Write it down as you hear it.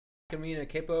Rockin Reena,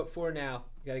 capo at 4 now.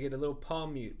 You gotta get a little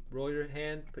palm mute. Roll your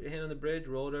hand, put your hand on the bridge,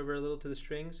 roll it over a little to the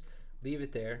strings, leave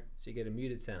it there so you get a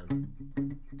muted sound.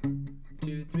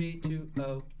 2 3 2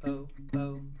 oh oh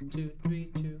oh 2 3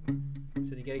 2.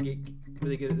 So you gotta get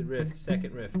really good at the riff,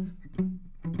 second riff.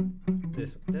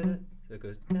 This one. Da-da. So it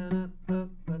goes down up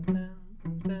up down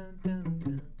down down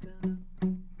down down.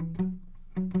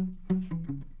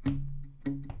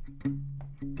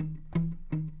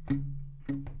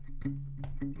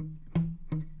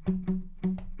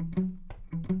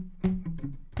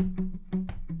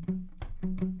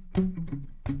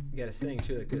 You gotta sing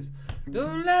too like this.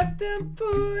 Don't let them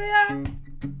fool ya.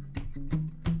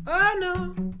 Oh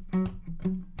no.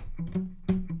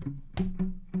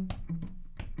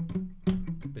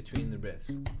 Between the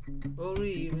riffs, or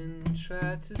even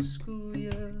try to school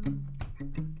ya.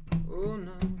 Oh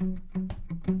no.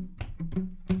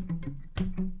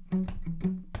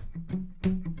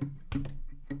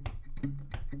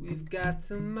 We've got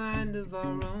a mind of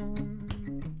our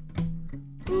own.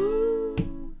 Ooh,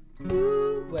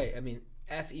 ooh. Wait, I mean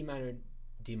F, E minor,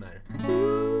 D minor.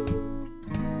 Ooh.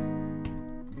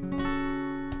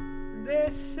 They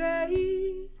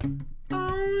say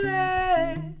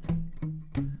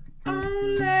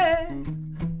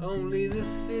only the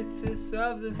fittest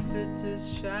of the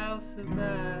fittest shall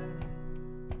survive.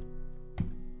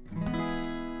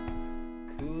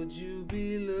 Could you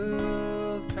be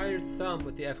loved? Try your thumb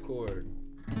with the F chord.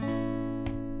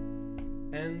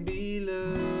 And be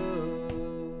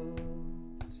loved.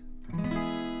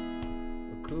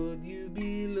 Or could you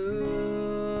be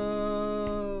loved?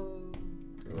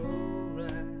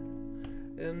 Alright.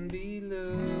 And be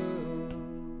loved.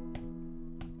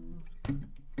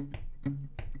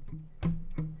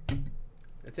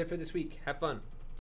 That's it for this week. Have fun.